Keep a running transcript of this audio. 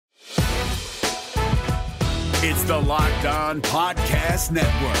It's the Locked On Podcast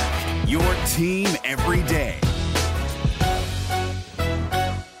Network, your team every day.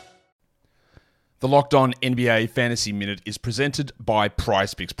 The Locked On NBA Fantasy Minute is presented by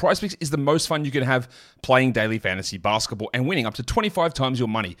PrizePicks. PrizePicks is the most fun you can have playing daily fantasy basketball and winning up to 25 times your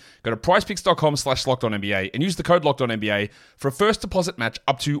money. Go to prizepicks.com/LockedOnNBA and use the code LockedOnNBA for a first deposit match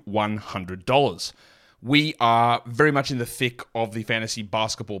up to $100. We are very much in the thick of the fantasy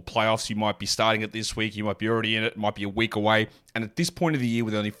basketball playoffs. You might be starting it this week. You might be already in it. It might be a week away. And at this point of the year,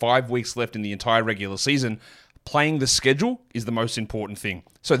 with only 5 weeks left in the entire regular season, playing the schedule is the most important thing.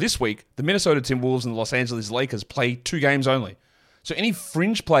 So this week, the Minnesota Timberwolves and the Los Angeles Lakers play 2 games only. So any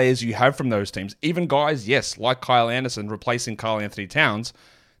fringe players you have from those teams, even guys, yes, like Kyle Anderson replacing Karl Anthony Towns,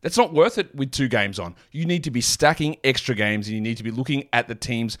 that's not worth it with 2 games on. You need to be stacking extra games, and you need to be looking at the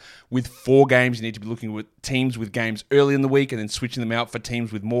teams with 4 games. You need to be looking at teams with games early in the week and then switching them out for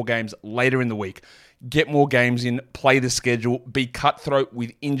teams with more games later in the week. Get more games in, play the schedule, be cutthroat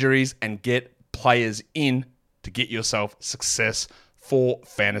with injuries, and get players in to get yourself success for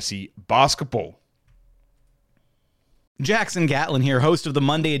fantasy basketball. Jackson Gatlin here, host of the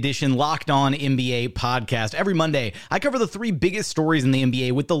Monday edition Locked On NBA podcast. Every Monday, I cover the 3 biggest stories in the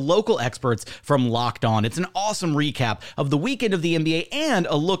NBA with the local experts from Locked On. It's an awesome recap of the weekend of the NBA and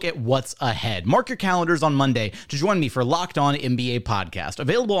a look at what's ahead. Mark your calendars on Monday to join me for Locked On NBA podcast,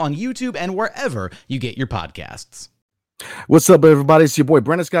 available on YouTube and wherever you get your podcasts. What's up, everybody? It's your boy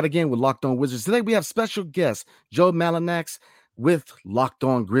Brennan Scott again with Locked On Wizards. Today we have special guest Joe Mullinax with Locked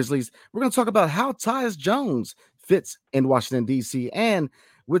On Grizzlies. We're going to talk about how Tyus Jones fits in Washington, D.C. and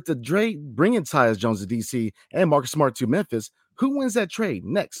with the trade bringing Tyus Jones to D.C. and Marcus Smart to Memphis, who wins that trade?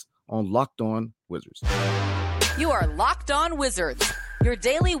 Next on Locked On Wizards. You are Locked On Wizards, your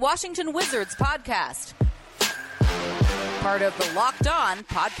daily Washington Wizards podcast. Part of the Locked On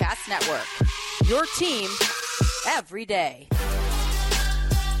Podcast Network, your team every day.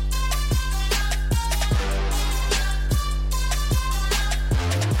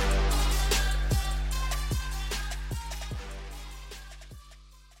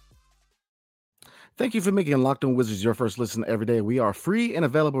 Thank you for making Locked On Wizards your first listen every day. We are free and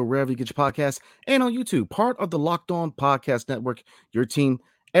available wherever you get your podcasts and on YouTube, part of the Locked On Podcast Network, your team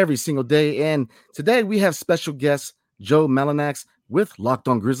every single day. And today we have special guest Joe Mullinax with Locked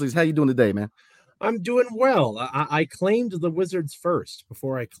On Grizzlies. How you doing today, man? I'm doing well. I claimed the Wizards first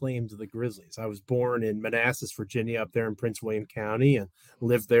before I claimed the Grizzlies. I was born in Manassas, Virginia, up there in Prince William County, and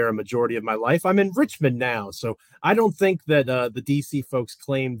lived there a majority of my life. I'm in Richmond now, so I don't think that the DC folks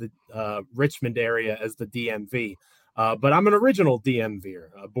claim the Richmond area as the DMV. But I'm an original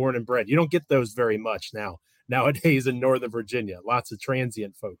DMVer, born and bred. You don't get those very much nowadays in Northern Virginia. Lots of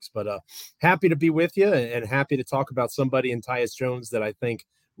transient folks. But happy to be with you and happy to talk about somebody in Tyus Jones that I think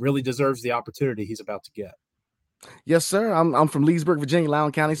really deserves the opportunity he's about to get. Yes, sir. I'm from Leesburg, Virginia,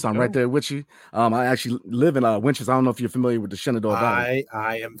 Loudoun County, so I'm right there with you. I actually live in Winchester. I don't know if you're familiar with the Shenandoah Valley.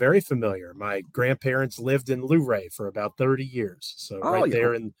 I am very familiar. My grandparents lived in Luray for about 30 years, so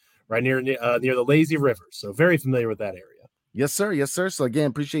there right near the Lazy River. So very familiar with that area. Yes, sir. Yes, sir. So again,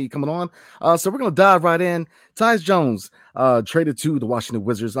 appreciate you coming on. So we're gonna dive right in. Tyus Jones traded to the Washington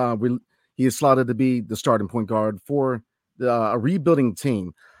Wizards. He is slotted to be the starting point guard for a rebuilding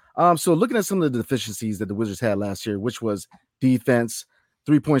team. So looking at some of the deficiencies that the Wizards had last year, which was defense,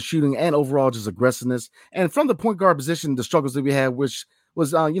 3-point shooting, and overall just aggressiveness. And from the point guard position, the struggles that we had, which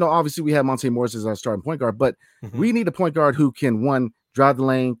was, obviously we had Monte Morris as our starting point guard, but we need a point guard who can, one, drive the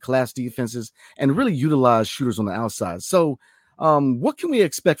lane, collapse defenses, and really utilize shooters on the outside. So what can we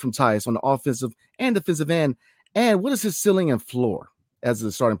expect from Tyus on the offensive and defensive end? And what is his ceiling and floor as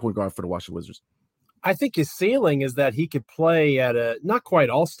the starting point guard for the Washington Wizards? I think his ceiling is that he could play at a not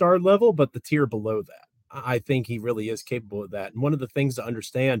quite all-star level, but the tier below that. I think he really is capable of that. And one of the things to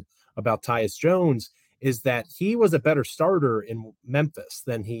understand about Tyus Jones is that he was a better starter in Memphis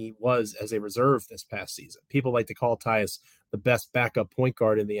than he was as a reserve this past season. People like to call Tyus the best backup point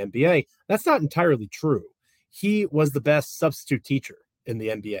guard in the NBA. That's not entirely true. He was the best substitute teacher in the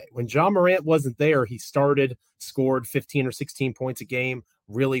NBA. When Ja Morant wasn't there, he started, scored 15 or 16 points a game,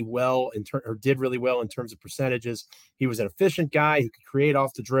 really well did really well in terms of percentages. He was an efficient guy who could create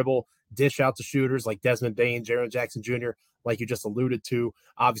off the dribble, dish out to shooters like Desmond Bane, Jaren Jackson Jr., like you just alluded to.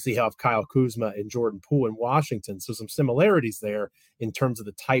 Obviously, he'll have Kyle Kuzma and Jordan Poole in Washington. So some similarities there in terms of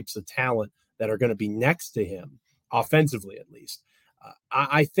the types of talent that are going to be next to him, offensively at least.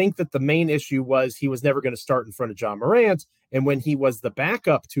 I think that the main issue was he was never going to start in front of Ja Morant. And when he was the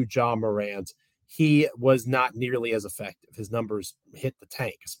backup to Ja Morant, he was not nearly as effective. His numbers hit the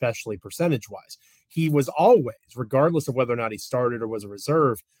tank, especially percentage-wise. he was always, regardless of whether or not he started or was a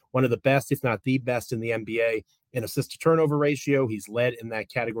reserve, one of the best, if not the best in the NBA in assist to turnover ratio. He's led in that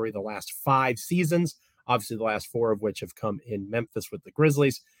category the last 5 seasons, obviously the last 4 of which have come in Memphis with the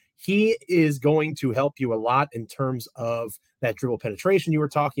Grizzlies. He is going to help you a lot in terms of that dribble penetration you were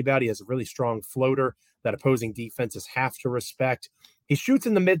talking about. He has a really strong floater that opposing defenses have to respect. He shoots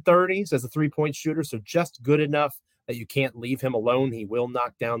in the mid-30s as a three-point shooter, so just good enough that you can't leave him alone. He will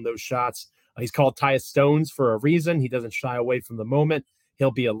knock down those shots. He's called Tyus Jones for a reason. He doesn't shy away from the moment.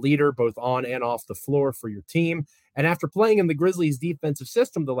 He'll be a leader both on and off the floor for your team. And after playing in the Grizzlies' defensive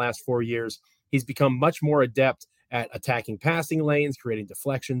system the last 4 years, he's become much more adept at attacking passing lanes, creating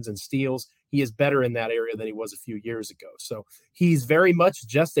deflections and steals. He is better in that area than he was a few years ago. So he's very much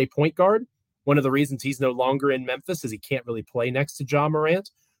just a point guard. One of the reasons he's no longer in Memphis is he can't really play next to Ja Morant.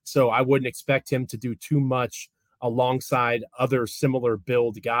 So I wouldn't expect him to do too much alongside other similar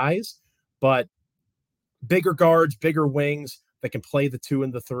build guys. But bigger guards, bigger wings that can play the 2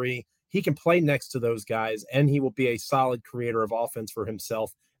 and the 3. He can play next to those guys, and he will be a solid creator of offense for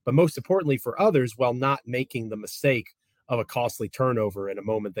himself, but most importantly for others, while not making the mistake of a costly turnover in a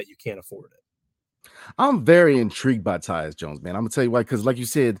moment that you can't afford it. I'm very intrigued by Tyus Jones, man. I'm gonna tell you why, because like you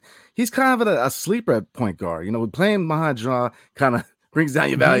said, he's kind of a sleeper at point guard. Playing behind Ja kind of brings down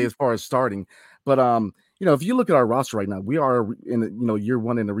your value as far as starting. But if you look at our roster right now, we are in year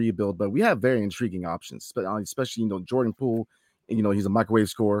 1 in the rebuild, but we have very intriguing options, but especially Jordan Poole, he's a microwave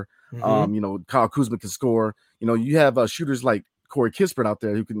scorer. Kyle Kuzma can score. You have shooters like Corey Kispert out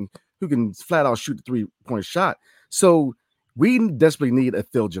there who can flat out shoot the 3-point shot. So we desperately need a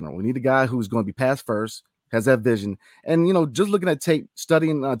field general. We need a guy who's going to be pass first, has that vision. And just looking at tape,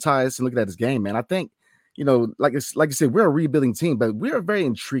 studying Tyus and looking at his game, man, I think like you said, we're a rebuilding team, but we're a very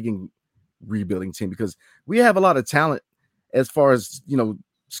intriguing rebuilding team because we have a lot of talent as far as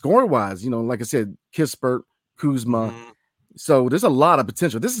scoring wise. Like I said, Kispert, Kuzma. So there's a lot of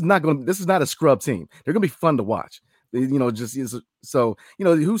potential. This is not a scrub team. They're gonna be fun to watch.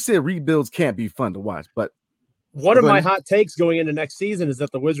 Who said rebuilds can't be fun to watch? But one of my hot takes going into next season is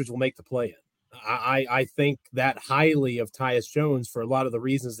that the Wizards will make the play-in. I think that highly of Tyus Jones for a lot of the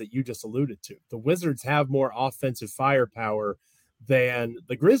reasons that you just alluded to. The Wizards have more offensive firepower than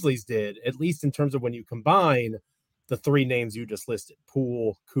the Grizzlies did, at least in terms of when you combine the 3 names you just listed: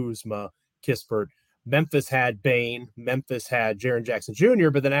 Poole, Kuzma, Kispert. Memphis had Bane. Memphis had Jaren Jackson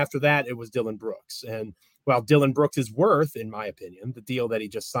Jr., but then after that, it was Dillon Brooks. And while Dillon Brooks is worth, in my opinion, the deal that he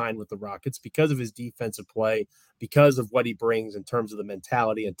just signed with the Rockets because of his defensive play, because of what he brings in terms of the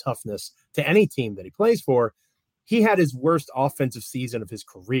mentality and toughness to any team that he plays for, he had his worst offensive season of his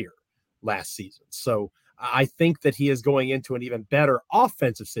career last season. So I think that he is going into an even better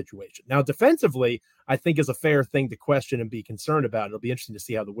offensive situation. Now, defensively, I think is a fair thing to question and be concerned about. It'll be interesting to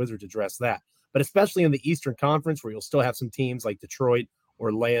see how the Wizards address that. But especially in the Eastern Conference, where you'll still have some teams like Detroit,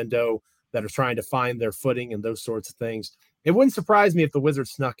 Orlando, that are trying to find their footing and those sorts of things. It wouldn't surprise me if the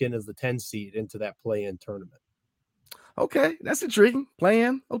Wizards snuck in as the 10 seed into that play-in tournament. Okay, that's intriguing.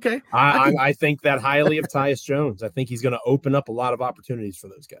 Play-in, okay. I think that highly of Tyus Jones. I think he's going to open up a lot of opportunities for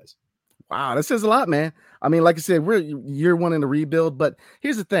those guys. Wow, that says a lot, man. I mean, like I said, we're year 1 in the rebuild, but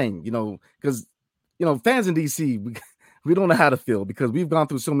here's the thing, because fans in DC, we don't know how to feel because we've gone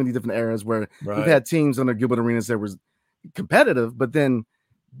through so many different eras where we've had teams under Gilbert Arenas that was competitive, but then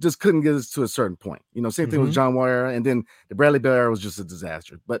just couldn't get us to a certain point. Same thing with John Wall era, and then the Bradley Beal era was just a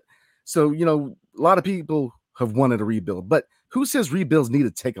disaster. But so, a lot of people have wanted a rebuild, but who says rebuilds need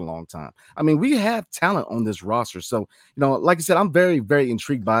to take a long time? I mean, we have talent on this roster. So, like I said, I'm very, very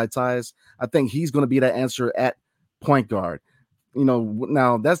intrigued by Tyus. I think he's going to be that answer at point guard.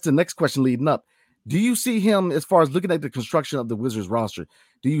 Now that's the next question leading up. Do you see him, as far as looking at the construction of the Wizards roster,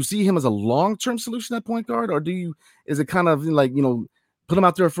 do you see him as a long-term solution at point guard, or is it kind of like, put him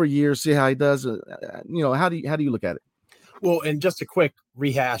out there for a year, see how he does? How do you look at it? Well, and just a quick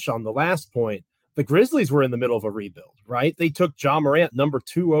rehash on the last point, the Grizzlies were in the middle of a rebuild, right? They took Ja Morant number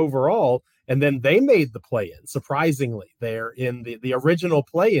 2 overall, and then they made the play-in. Surprisingly, there in the original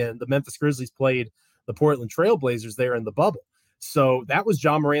play-in, the Memphis Grizzlies played the Portland Trailblazers there in the bubble. So that was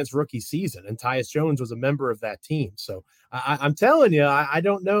Ja Morant's rookie season, and Tyus Jones was a member of that team. So I'm telling you, I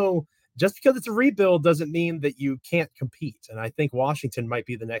don't know. Just because it's a rebuild doesn't mean that you can't compete. And I think Washington might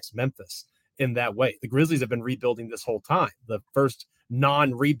be the next Memphis in that way. The Grizzlies have been rebuilding this whole time. The first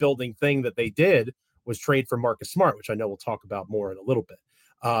non-rebuilding thing that they did was trade for Marcus Smart, which I know we'll talk about more in a little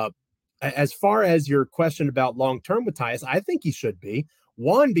bit. As far as your question about long-term with Tyus, I think he should be.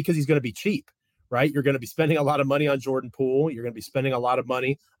 One, because he's going to be cheap. Right? You're going to be spending a lot of money on Jordan Poole. You're going to be spending a lot of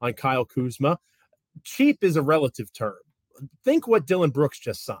money on Kyle Kuzma. Cheap is a relative term. Think what Dillon Brooks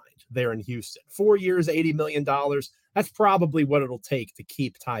just signed. there in Houston. 4 years, $80 million. That's probably what it'll take to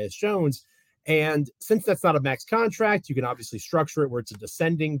keep Tyus Jones. And since that's not a max contract, you can obviously structure it where it's a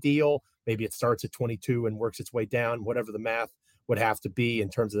descending deal. Maybe it starts at 22 and works its way down, whatever the math would have to be in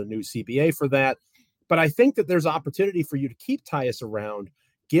terms of the new CBA for that. But I think that there's opportunity for you to keep Tyus around,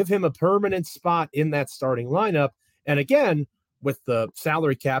 give him a permanent spot in that starting lineup. And again, with the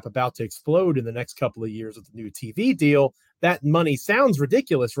salary cap about to explode in the next couple of years with the new TV deal, that money sounds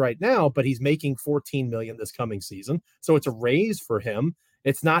ridiculous right now, but he's making $14 million this coming season. So it's a raise for him.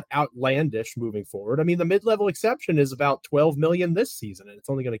 It's not outlandish moving forward. I mean, the mid-level exception is about $12 million this season, and it's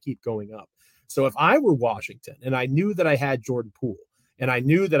only going to keep going up. So if I were Washington and I knew that I had Jordan Poole and I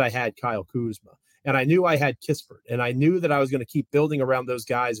knew that I had Kyle Kuzma and I knew I had Kispert and I knew that I was going to keep building around those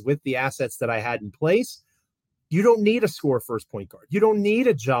guys with the assets that I had in place, you don't need a score first point guard. You don't need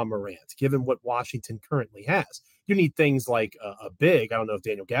a Ja Morant, given what Washington currently has. You need things like a big. I don't know if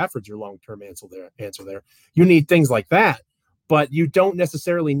Daniel Gafford's your long-term answer there. You need things like that, but you don't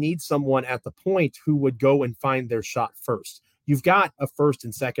necessarily need someone at the point who would go and find their shot first. You've got a first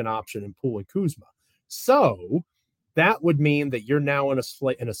and second option in Poole and Kuzma. So that would mean that you're now in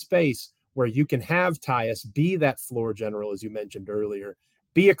a space where you can have Tyus be that floor general, as you mentioned earlier,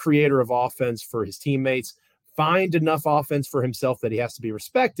 be a creator of offense for his teammates, find enough offense for himself that he has to be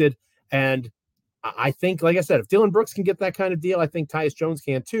respected. And I think, like I said, if Dillon Brooks can get that kind of deal, I think Tyus Jones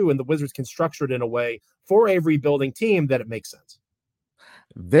can too. And the Wizards can structure it in a way for a rebuilding team that it makes sense.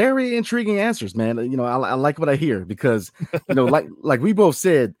 Very intriguing answers, man. I like what I hear because, like we both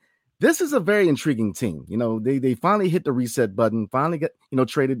said, this is a very intriguing team. They finally hit the reset button, finally get,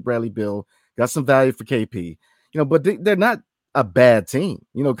 traded Bradley Beal, got some value for KP, but they're not a bad team.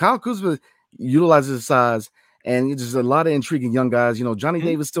 Kyle Kuzma utilizes his size, and there's a lot of intriguing young guys. Johnny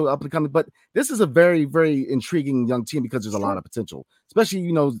Davis still up and coming, but this is a very, very intriguing young team because there's a lot of potential, especially,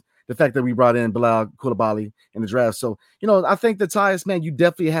 the fact that we brought in Bilal Coulibaly in the draft. So, I think that Tyus, man, you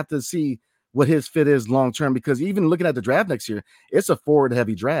definitely have to see what his fit is long-term, because even looking at the draft next year, it's a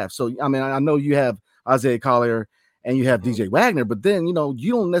forward-heavy draft. So, I mean, I know you have Isaiah Collier and you have DJ Wagner, but then, you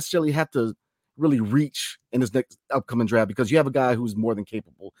don't necessarily have to really reach in this next upcoming draft because you have a guy who's more than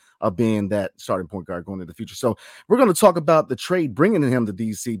capable of being that starting point guard going into the future. So we're going to talk about the trade bringing him to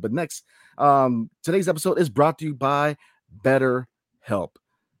DC. But next, today's episode is brought to you by BetterHelp.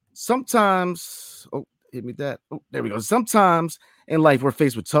 Sometimes, there we go. Sometimes in life, we're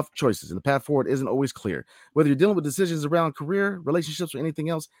faced with tough choices, and the path forward isn't always clear. Whether you're dealing with decisions around career, relationships, or anything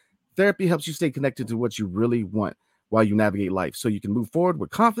else, therapy helps you stay connected to what you really want while you navigate life, so you can move forward with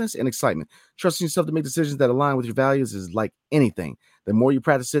confidence and excitement. Trusting yourself to make decisions that align with your values is like anything. The more you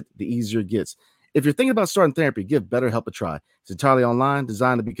practice it, the easier it gets. If you're thinking about starting therapy, give BetterHelp a try. It's entirely online,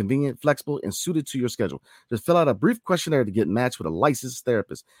 designed to be convenient, flexible, and suited to your schedule. Just fill out a brief questionnaire to get matched with a licensed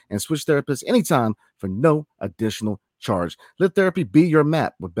therapist and switch therapists anytime for no additional charge. Let therapy be your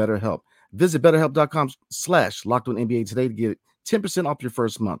map with BetterHelp. Visit BetterHelp.com/LockedOnNBA today to get 10% off your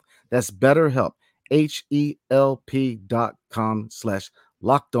first month. That's BetterHelp,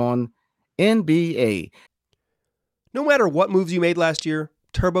 HELP.com/LockedOnNBA. No matter what moves you made last year,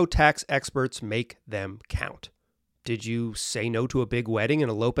 TurboTax experts make them count. Did you say no to a big wedding and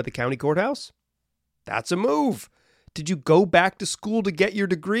elope at the county courthouse? That's a move. Did you go back to school to get your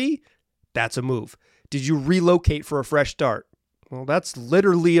degree? That's a move. Did you relocate for a fresh start? Well, that's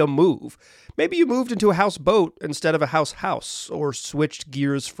literally a move. Maybe you moved into a houseboat instead of a house, or switched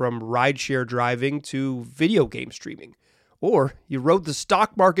gears from rideshare driving to video game streaming. Or you rode the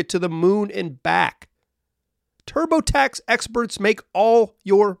stock market to the moon and back. TurboTax experts make all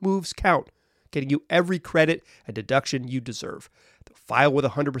your moves count, getting you every credit and deduction you deserve. They'll file with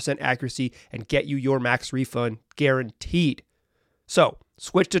 100% accuracy and get you your max refund guaranteed. So,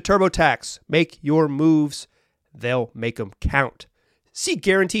 switch to TurboTax. Make your moves. They'll make them count. See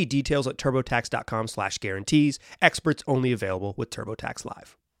guarantee details at TurboTax.com/guarantees. Experts only available with TurboTax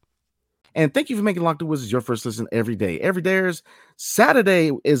Live. And thank you for making Locked On Wizards your first listen every day. Every day's Saturday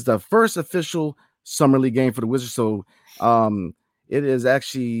is the first official summer league game for the Wizards. So it is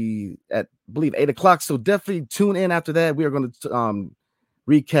actually at, I believe, 8 o'clock. So definitely tune in after that. We are going to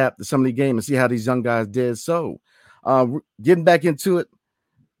recap the summer league game and see how these young guys did. So getting back into it,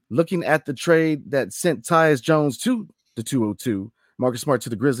 looking at the trade that sent Tyus Jones to the 202, Marcus Smart to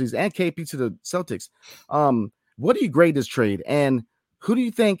the Grizzlies, and KP to the Celtics. What do you grade this trade? And who do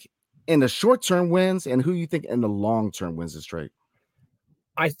you think in the short term wins, and who do you think in the long term wins this trade?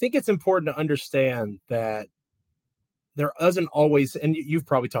 I think it's important to understand that there doesn't always, and you've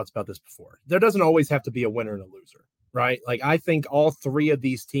probably talked about this before, there doesn't always have to be a winner and a loser, right? Like, I think all three of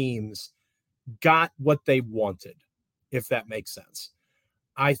these teams got what they wanted, if that makes sense.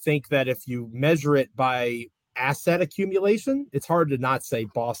 I think that if you measure it by asset accumulation, it's hard to not say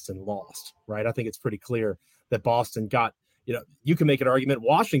Boston lost, right? I think it's pretty clear that Boston got, you can make an argument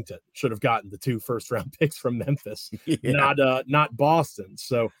Washington should have gotten the 2 first-round picks from Memphis, not Boston.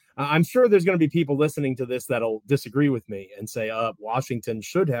 So I'm sure there's going to be people listening to this that'll disagree with me and say, Washington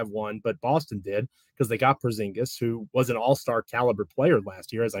should have won, but Boston did because they got Porzingis, who was an all-star caliber player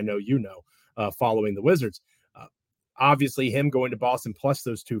last year, as I know you know, following the Wizards. Obviously, him going to Boston plus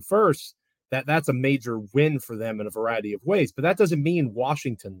those 2 firsts, that's a major win for them in a variety of ways. But that doesn't mean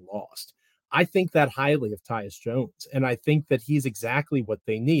Washington lost. I think that highly of Tyus Jones, and I think that he's exactly what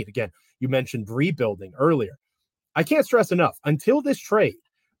they need. Again, you mentioned rebuilding earlier. I can't stress enough, until this trade,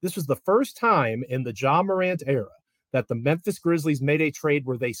 this was the first time in the Ja Morant era that the Memphis Grizzlies made a trade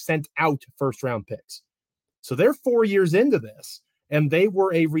where they sent out first-round picks. So they're 4 years into this, and they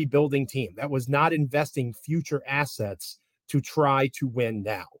were a rebuilding team that was not investing future assets to try to win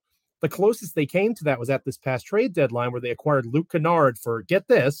now. The closest they came to that was at this past trade deadline where they acquired Luke Kennard for, get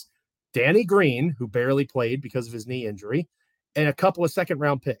this, Danny Green, who barely played because of his knee injury, and a couple of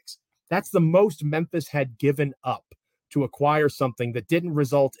second-round picks. That's the most Memphis had given up to acquire something that didn't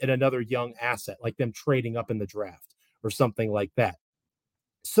result in another young asset, like them trading up in the draft or something like that.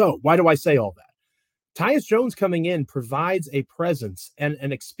 So why do I say all that? Tyus Jones coming in provides a presence and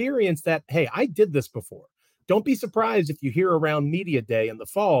an experience that, hey, I did this before. Don't be surprised if you hear around media day in the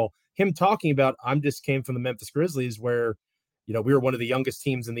fall him talking about, I'm just came from the Memphis Grizzlies where, we were one of the youngest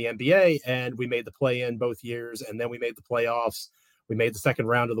teams in the NBA and we made the play-in both years. And then we made the playoffs. We made the second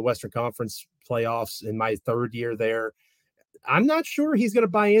round of the Western Conference playoffs in my 3rd year there. I'm not sure he's going to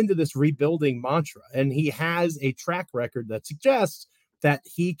buy into this rebuilding mantra. And he has a track record that suggests that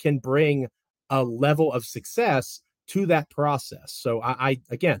he can bring a level of success to that process. So I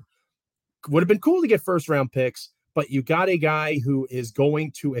again, would have been cool to get first-round picks, but you got a guy who is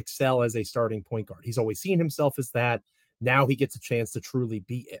going to excel as a starting point guard. He's always seen himself as that. Now he gets a chance to truly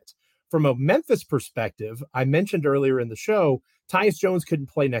be it. From a Memphis perspective, I mentioned earlier in the show, Tyus Jones couldn't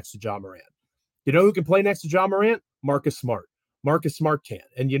play next to Ja Morant. You know who can play next to Ja Morant? Marcus Smart. Marcus Smart can.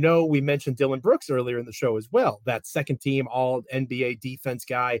 And we mentioned Dillon Brooks earlier in the show as well, that second team all NBA defense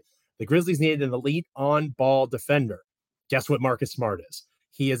guy. The Grizzlies needed an elite on-ball defender. Guess what Marcus Smart is?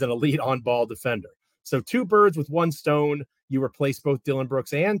 He is an elite on-ball defender. So 2 birds with 1 stone. You replace both Dillon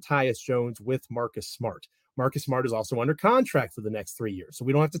Brooks and Tyus Jones with Marcus Smart. Marcus Smart is also under contract for the next 3 years, so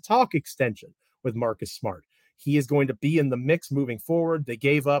we don't have to talk extension with Marcus Smart. He is going to be in the mix moving forward. They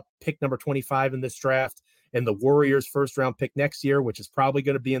gave up pick number 25 in this draft and the Warriors' first-round pick next year, which is probably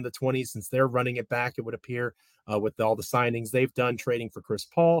going to be in the 20s since they're running it back, it would appear, with all the signings they've done trading for Chris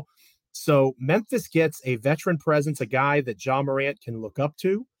Paul. So Memphis gets a veteran presence, a guy that Ja Morant can look up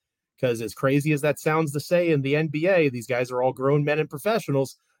to, because as crazy as that sounds to say in the NBA, these guys are all grown men and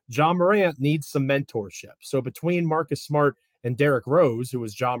professionals. Ja Morant needs some mentorship. So between Marcus Smart and Derrick Rose, who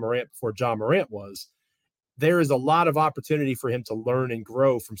was Ja Morant before Ja Morant was, there is a lot of opportunity for him to learn and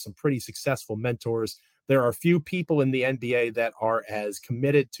grow from some pretty successful mentors. There are few people in the NBA that are as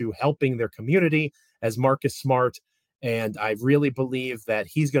committed to helping their community as Marcus Smart. And I really believe that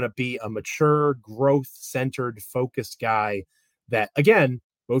he's going to be a mature, growth-centered, focused guy that, again,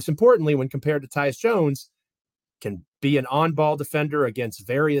 most importantly, when compared to Tyus Jones, can be an on-ball defender against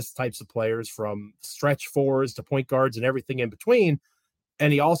various types of players from stretch fours to point guards and everything in between.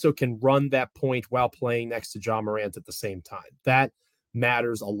 And he also can run that point while playing next to Ja Morant at the same time. That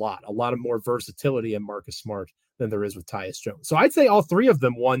matters a lot of more versatility in Marcus Smart than there is with Tyus Jones. So I'd say all 3 of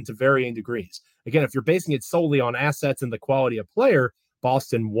them won to varying degrees. Again, if you're basing it solely on assets and the quality of player,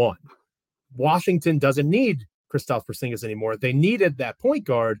 Boston won. Washington doesn't need Kristaps Porzingis anymore. They needed that point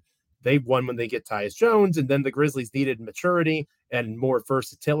guard. They won when they get Tyus Jones, and then the Grizzlies needed maturity and more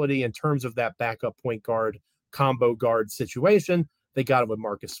versatility in terms of that backup point guard, combo guard situation. They got it with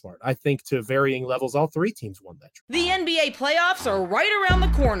Marcus Smart. I think to varying levels, all 3 teams won that. The NBA playoffs are right around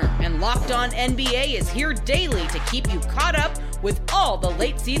the corner, and Locked On NBA is here daily to keep you caught up with all the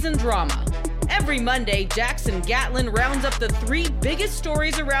late season drama. Every Monday, Jackson Gatlin rounds up the 3 biggest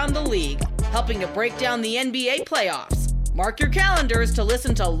stories around the league, helping to break down the NBA playoffs. Mark your calendars to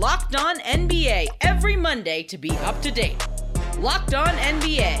listen to Locked On NBA every Monday to be up to date. Locked On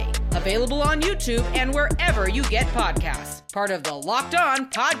NBA, available on YouTube and wherever you get podcasts. Part of the Locked On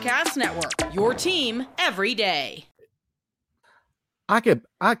Podcast Network, your team every day.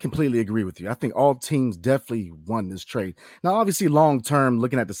 I completely agree with you. I think all teams definitely won this trade. Now, obviously, long term,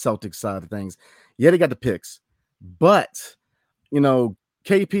 looking at the Celtics side of things, yeah, they got the picks, but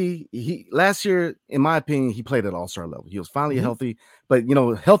KP, he last year, in my opinion, he played at all-star level. He was finally Mhm. healthy, but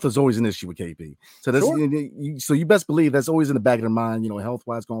health is always an issue with KP. So that's Sure. so you best believe that's always in the back of their mind,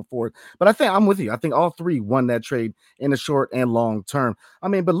 health-wise going forward. But I think I'm with you. I think all three won that trade in the short and long term. I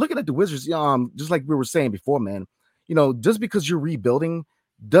mean, but looking at the Wizards, just like we were saying before, man, just because you're rebuilding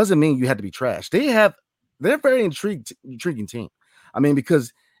doesn't mean you have to be trash. They're a very intriguing team. I mean,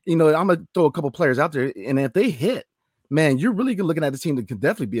 because I'm gonna throw a couple players out there, and if they hit, man, you're really looking at a team that can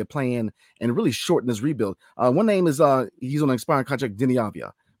definitely be a play-in and really shorten this rebuild. One name is he's on an expiring contract, Denny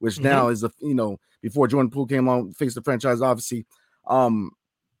Avia, which now is before Jordan Poole came on, faced the franchise, obviously.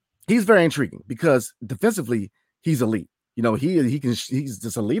 He's very intriguing because defensively he's elite. He's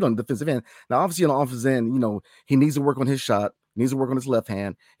just elite on the defensive end. Now, obviously on the offensive end, he needs to work on his shot, he needs to work on his left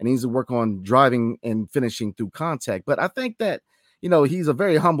hand, and he needs to work on driving and finishing through contact. But I think that he's a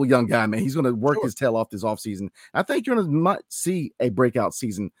very humble young guy, man. He's going to work his tail off this offseason. I think you're going to see a breakout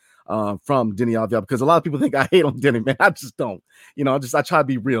season from Denny Avdia, because a lot of people think I hate on Denny, man. I just don't. I try to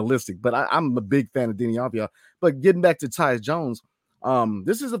be realistic, but I'm a big fan of Denny Avdia. But getting back to Tyus Jones,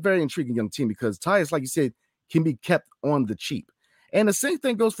 this is a very intriguing young team because Tyus, like you said, can be kept on the cheap. And the same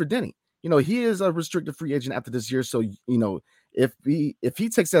thing goes for Denny. He is a restricted free agent after this year. So, if he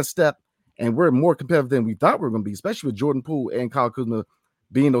takes that step, and we're more competitive than we thought we were going to be, especially with Jordan Poole and Kyle Kuzma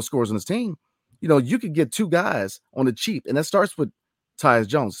being those scorers on his team, you could get two guys on the cheap, and that starts with Tyus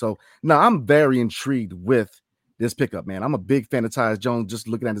Jones. So now I'm very intrigued with this pickup, man. I'm a big fan of Tyus Jones, just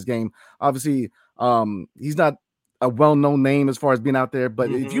looking at his game. Obviously, he's not a well-known name as far as being out there, but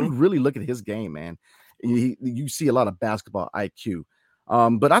if you really look at his game, man, you see a lot of basketball IQ.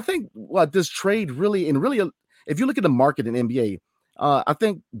 But I think this trade really, if you look at the market in NBA, I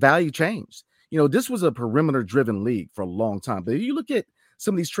think value changed. This was a perimeter-driven league for a long time. But if you look at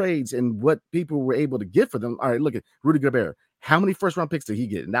some of these trades and what people were able to get for them, all right, look at Rudy Gobert. How many first-round picks did he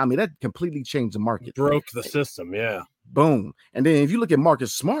get? Now, I mean, that completely changed the market. Broke the system, yeah. Boom. And then if you look at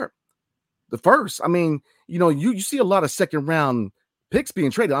Marcus Smart, the first, I mean, you see a lot of second-round picks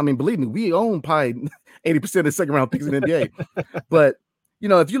being traded. I mean, believe me, we own probably 80% of second-round picks in the NBA. But,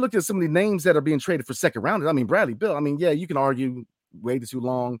 if you look at some of the names that are being traded for second-rounders, I mean, Bradley Beal, I mean, yeah, you can argue waited too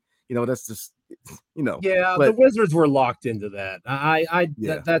long. That's just, Yeah, but the Wizards were locked into that.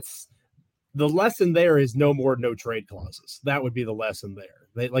 That's the lesson there is no trade clauses. That would be the lesson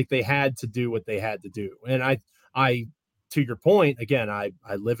there. They had to do what they had to do. And I to your point, again, I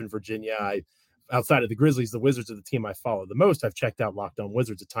live in Virginia. Outside of the Grizzlies, the Wizards are the team I follow the most. I've checked out Locked On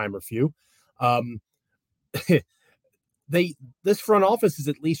Wizards a time or few. This front office is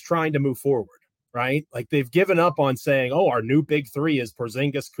at least trying to move forward. Right? Like they've given up on saying, oh, our new big three is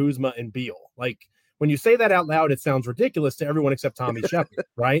Porzingis, Kuzma, and Beal. Like when you say that out loud, it sounds ridiculous to everyone except Tommy Shepard,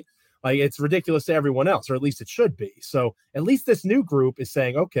 right? Like it's ridiculous to everyone else, or at least it should be. So at least this new group is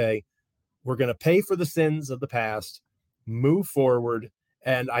saying, okay, we're going to pay for the sins of the past, move forward.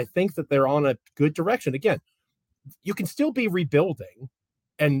 And I think that they're on a good direction. Again, you can still be rebuilding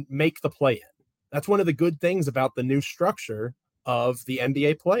and make the play-in. That's one of the good things about the new structure of the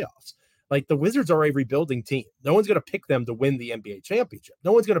NBA playoffs. Like the Wizards are a rebuilding team. No one's going to pick them to win the NBA championship.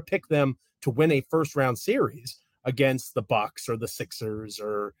 No one's going to pick them to win a first-round series against the Bucks or the Sixers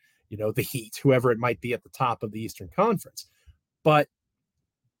or, the Heat, whoever it might be at the top of the Eastern Conference. But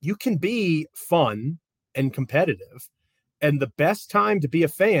you can be fun and competitive. And the best time to be a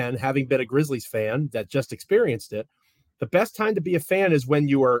fan, having been a Grizzlies fan that just experienced it, the best time to be a fan is when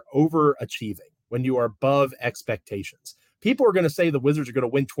you are overachieving, when you are above expectations. People are going to say the Wizards are going to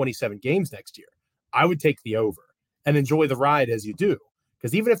win 27 games next year. I would take the over and enjoy the ride as you do.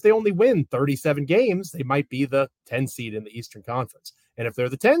 Because even if they only win 37 games, they might be the 10 seed in the Eastern Conference. And if they're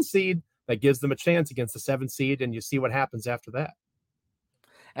the 10 seed, that gives them a chance against the 7 seed, and you see what happens after that.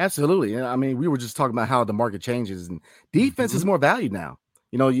 Absolutely. I mean, we were just talking about how the market changes, and defense is more valued now.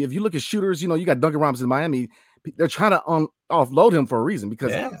 If you look at shooters, you got Duncan Robinson in Miami. They're trying to offload him for a reason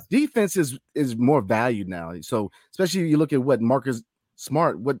because defense is more valued now. So especially you look at what Marcus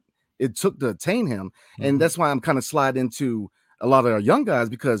Smart, what it took to attain him. And that's why I'm kind of slide into a lot of our young guys,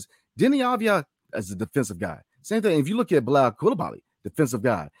 because Denny Avdia is a defensive guy. Same thing. If you look at Bilal Coulibaly, defensive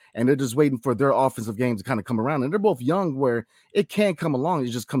guy, and they're just waiting for their offensive game to kind of come around. And they're both young where it can come along. It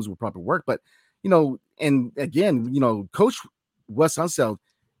just comes with proper work. But, and again, Coach Wes Unseld,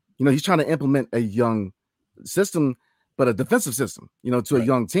 he's trying to implement a young system, but a defensive system, to a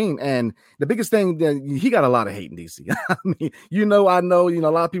young team. And the biggest thing that he got a lot of hate in DC. I mean, I know,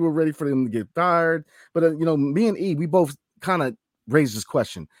 a lot of people are ready for him to get fired, but me and E, we both kind of raised this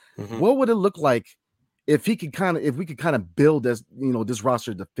question. What would it look like if we could kind of build this, this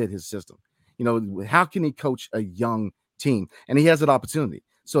roster to fit his system? How can he coach a young team, and he has that opportunity.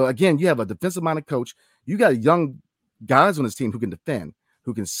 So again, you have a defensive-minded coach. You got young guys on this team who can defend,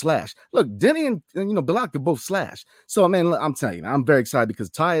 who can slash. Look, Denny and Bilal could both slash. So, man, I'm telling you, I'm very excited because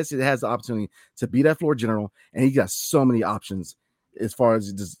Tyus has the opportunity to be that floor general, and he got so many options as far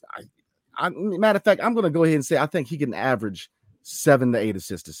as just. Matter of fact, I'm going to go ahead and say I think he can average 7 to 8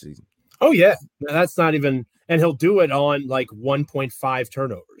 assists this season. Oh yeah, that's not even, and he'll do it on like 1.5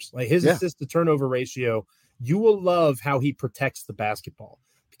 turnovers. Like his assist to turnover ratio, you will love how he protects the basketball,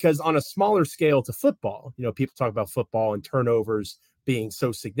 because on a smaller scale to football, people talk about football and turnovers being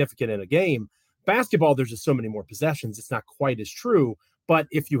so significant in a game. Basketball, there's just so many more possessions. It's not quite as true, but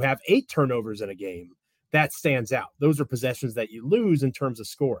if you have 8 turnovers in a game, that stands out. Those are possessions that you lose in terms of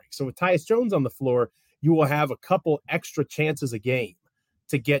scoring. So with Tyus Jones on the floor, you will have a couple extra chances a game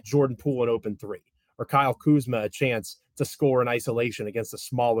to get Jordan Poole an open 3, or Kyle Kuzma a chance to score in isolation against a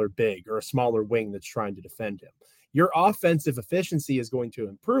smaller big or a smaller wing that's trying to defend him. Your offensive efficiency is going to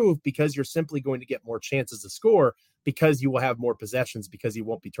improve because you're simply going to get more chances to score, because you will have more possessions, because you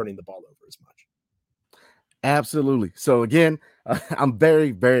won't be turning the ball over as much. Absolutely. So again, I'm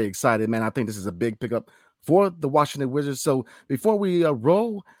very, very excited, man. I think this is a big pickup for the Wizards. So before we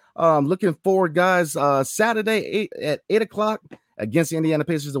roll, looking forward, guys, Saturday at 8 o'clock against the Indiana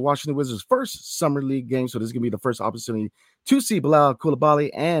Pacers, the Washington Wizards' first summer league game. So this is going to be the first opportunity to see Bilal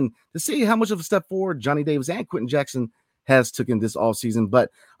Coulibaly and to see how much of a step forward Johnny Davis and Quentin Jackson has taken this offseason. But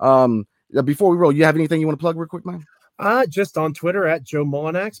before we roll, you have anything you want to plug real quick, man? Just on Twitter at Joe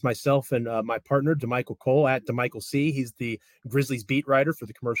Mullinax, myself and my partner, DeMichael Cole at DeMichael C. He's the Grizzlies beat writer for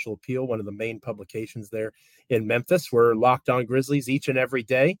the Commercial Appeal, one of the main publications there in Memphis. We're Locked On Grizzlies each and every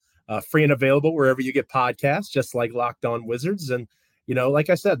day, free and available wherever you get podcasts, just like Locked On Wizards. And,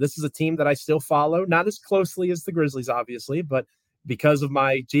 like I said, this is a team that I still follow, not as closely as the Grizzlies, obviously, but because of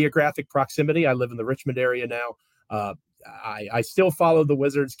my geographic proximity, I live in the Richmond area now. I still follow the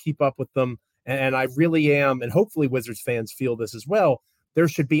Wizards, keep up with them. And I really am, and hopefully Wizards fans feel this as well. There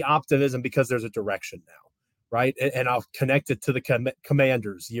should be optimism because there's a direction now, right? And I'll connect it to the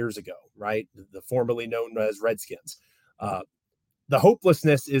Commanders years ago, right? The formerly known as Redskins. The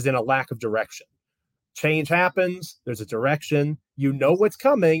hopelessness is in a lack of direction. Change happens. There's a direction. You know what's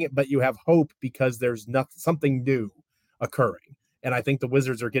coming, but you have hope because there's something new occurring. And I think the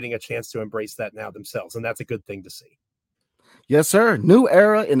Wizards are getting a chance to embrace that now themselves, and that's a good thing to see. Yes, sir. New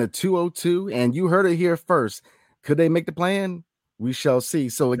era in the 202, and you heard it here first. Could they make the plan? We shall see.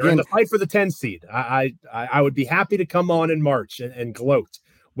 So again, the fight for the 10 seed. I would be happy to come on in March and gloat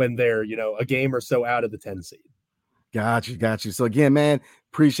when they're a game or so out of the 10 seed. Got you. So again, man,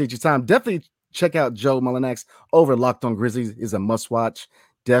 appreciate your time. Definitely check out Joe Mullinax over at Locked On Grizzlies. Is a must watch.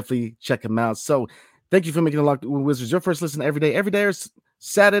 Definitely check him out. So thank you for making the Locked On Wizards your first listen every day. Every day is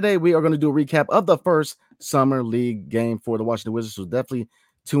Saturday, we are going to do a recap of the first summer league game for the Washington Wizards. So definitely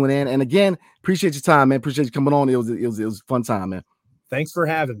tune in. And again, appreciate your time, man. Appreciate you coming on. It was a fun time, man. Thanks for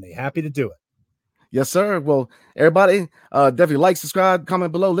having me. Happy to do it. Yes, sir. Well, everybody, definitely like, subscribe,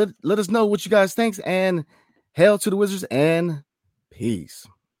 comment below. Let us know what you guys think. And hail to the Wizards and peace.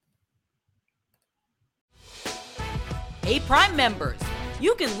 Hey, Prime members,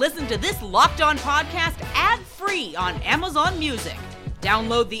 you can listen to this Locked On podcast ad-free on Amazon Music.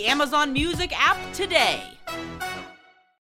 Download the Amazon Music app today.